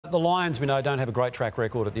The Lions, we know, don't have a great track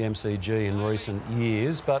record at the MCG in recent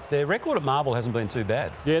years, but their record at Marvel hasn't been too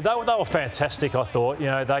bad. Yeah, they were fantastic, I thought. You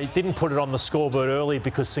know, they didn't put it on the scoreboard early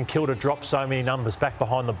because St Kilda dropped so many numbers back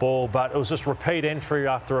behind the ball, but it was just repeat entry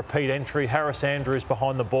after repeat entry. Harris Andrews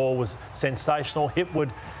behind the ball was sensational.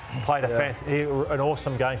 Hipwood played an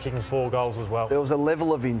awesome game, kicking 4 goals as well. There was a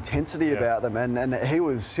level of intensity about them, and he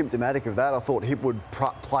was symptomatic of that. I thought Hipwood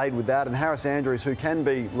played with that, and Harris Andrews, who can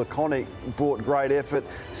be laconic, brought great effort,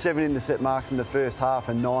 7 intercept marks in the first half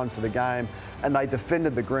and 9 for the game, and they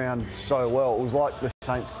defended the ground so well. It was like the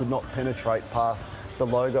Saints could not penetrate past the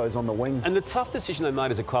logos on the wing. And the tough decision they made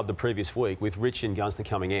as a club the previous week, with Rich and Gunston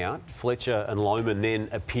coming out, Fletcher and Lohman then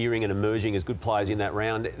appearing and emerging as good players in that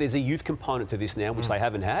round, there's a youth component to this now, which they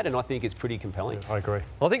haven't had, and I think it's pretty compelling. Yeah, I agree.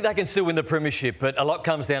 Well, I think they can still win the premiership, but a lot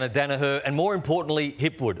comes down to Danaher and, more importantly,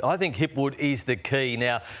 Hipwood. I think Hipwood is the key.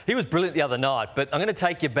 Now, he was brilliant the other night, but I'm going to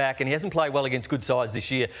take you back, and he hasn't played well against good sides this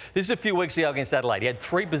year. This is a few weeks ago against Adelaide. He had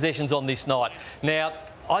 3 possessions on this night. Now,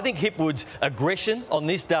 I think Hipwood's aggression on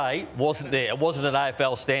this day wasn't there. It wasn't an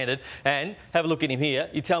AFL standard. And have a look at him here.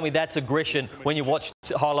 You tell me that's aggression when you watch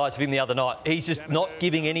highlights of him the other night. He's just not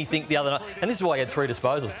giving anything the other night. And this is why he had 3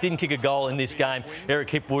 disposals. Didn't kick a goal in this game. Eric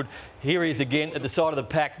Hipwood. Here he is again at the side of the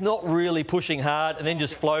pack, not really pushing hard and then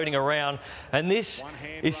just floating around. And this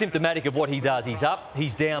is symptomatic of what he does. He's up,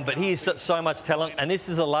 he's down, but he has so much talent. And this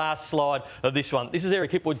is the last slide of this one. This is Eric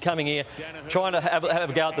Hipwood coming here, trying to have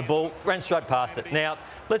a go at the ball, ran straight past it. Now,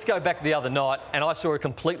 let's go back to the other night, and I saw a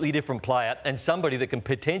completely different player and somebody that can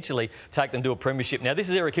potentially take them to a premiership. Now, this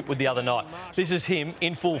is Eric Hipwood the other night. This is him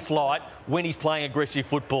in full flight when he's playing aggressive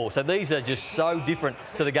football. So these are just so different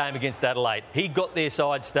to the game against Adelaide. He got their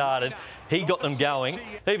side started. He got them going.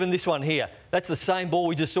 Even this one here, that's the same ball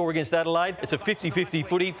we just saw against Adelaide. It's a 50-50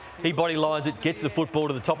 footy. He body lines it, gets the football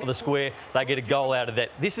to the top of the square. They get a goal out of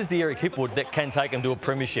that. This is the Eric Hipwood that can take them to a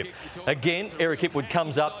premiership. Again, Eric Hipwood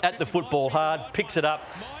comes up at the football hard, picks it up.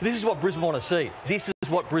 This is what Brisbane want to see. This is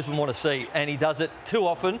what Brisbane want to see, and he does it too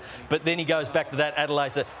often, but then he goes back to that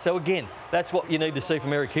Adelaide. So again, that's what you need to see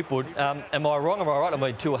from Eric Hipwood. Am I wrong? Am I right? Am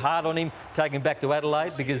I too hard on him, taking him back to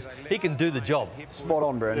Adelaide? Because he can do the job. Spot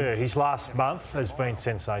on, Brandon. Yeah, his last month has been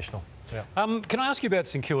sensational. Yeah. Can I ask you about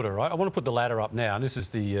St Kilda, right? I want to put the ladder up now, and this is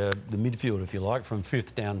the midfield, if you like, from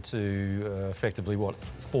 5th down to effectively, what,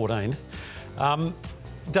 14th.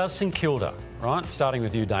 Does St Kilda, right, starting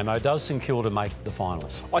with you, Damo, does St Kilda make the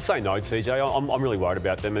finals? I say no, TJ. I'm really worried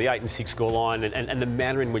about them. The 8 and 6 scoreline and the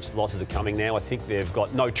manner in which the losses are coming now, I think they've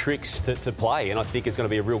got no tricks to play, and I think it's going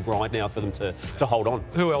to be a real grind now for them to hold on.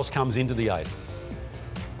 Who else comes into the 8?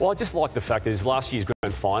 Well, I just like the fact that there's last year's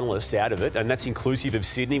grand finalists out of it, and that's inclusive of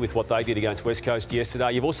Sydney with what they did against West Coast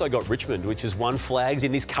yesterday. You've also got Richmond, which has won flags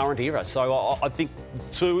in this current era. So I think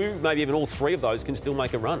 2, maybe even all 3 of those can still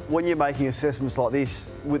make a run. When you're making assessments like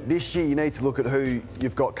this, with this year you need to look at who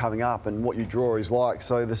you've got coming up and what your draw is like.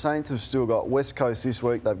 So the Saints have still got West Coast this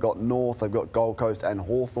week, they've got North, they've got Gold Coast and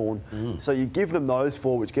Hawthorn. So you give them those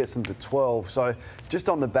 4, which gets them to 12. So just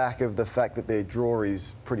on the back of the fact that their draw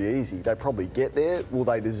is pretty easy, they probably get there. Will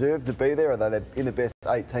they deserve to be there? Are they in the best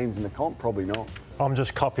 8 teams in the comp? Probably not. I'm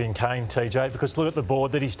just copying Kane, TJ, because look at the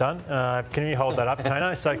board that he's done. Can you hold that up,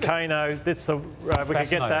 Kano? So Kano, that's the we can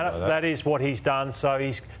get that up. That is what he's done. So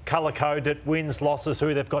he's colour-coded wins, losses,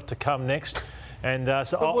 who they've got to come next. And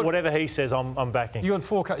whatever he says, I'm backing. You got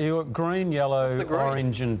 4. You got green, yellow,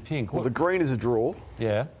 orange, and pink. Well, the green is a draw.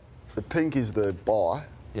 Yeah. The pink is the bye.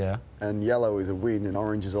 Yeah. And yellow is a win and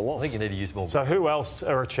orange is a loss. I think you need to use more. So who else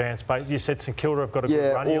are a chance? But you said St Kilda have got a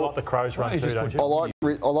good run. You like the Crows run too, don't you? I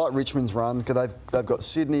like Richmond's run because they've got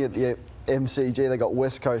Sydney at the MCG, they've got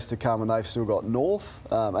West Coast to come, and they've still got North,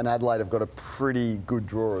 and Adelaide have got a pretty good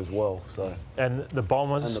draw as well. So. And the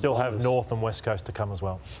Bombers still have North and West Coast to come as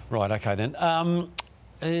well. Right, OK then.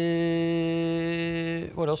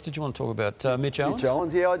 What else did you want to talk about? Mitch Owens? Mitch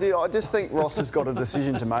Owens, yeah, I did. I just think Ross has got a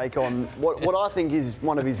decision to make on what I think is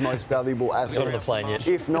one of his most valuable assets. Not on the plane yet.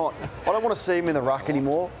 If not, I don't want to see him in the ruck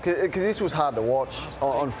anymore because this was hard to watch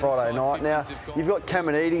on Friday night. Now, you've got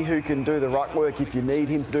Caminiti who can do the ruck work if you need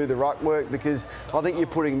him to do the ruck work, because I think you're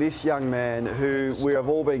putting this young man who we have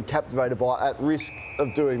all been captivated by at risk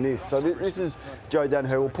of doing this. So this is Joe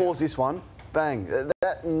Danaher. We'll pause this one. Bang.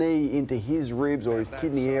 That knee into his ribs or his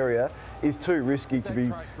kidney area is too risky to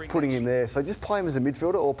be putting him there. So just play him as a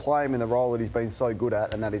midfielder or play him in the role that he's been so good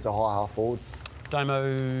at, and that is a high half forward.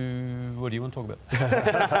 Damo, what do you want to talk about?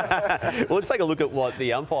 Well, let's take a look at what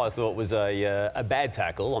the umpire thought was a bad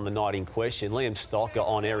tackle on the night in question. Liam Stocker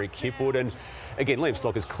on Eric Hipwood. And again, Liam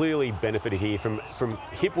Stocker's clearly benefited here from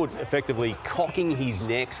Hipwood effectively cocking his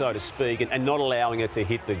neck, so to speak, and not allowing it to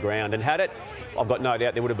hit the ground. And had it, I've got no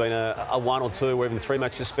doubt there would have been a 1 or 2 or even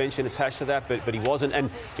 3-match suspension attached to that, but he wasn't.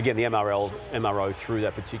 And again, the MRO threw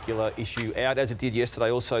that particular issue out, as it did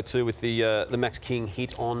yesterday also too with the Max King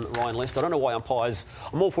hit on Ryan Lester. I don't know why umpires,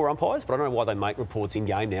 I'm all for umpires, but I don't know why they make reports in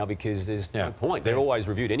game now, because there's no point. They're always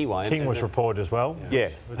reviewed anyway. King was reported as well. Yeah.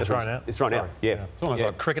 It's thrown out. It's thrown out, yeah. It's almost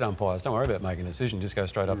like cricket umpires. Don't worry about making a decision, just go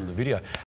straight up to the video.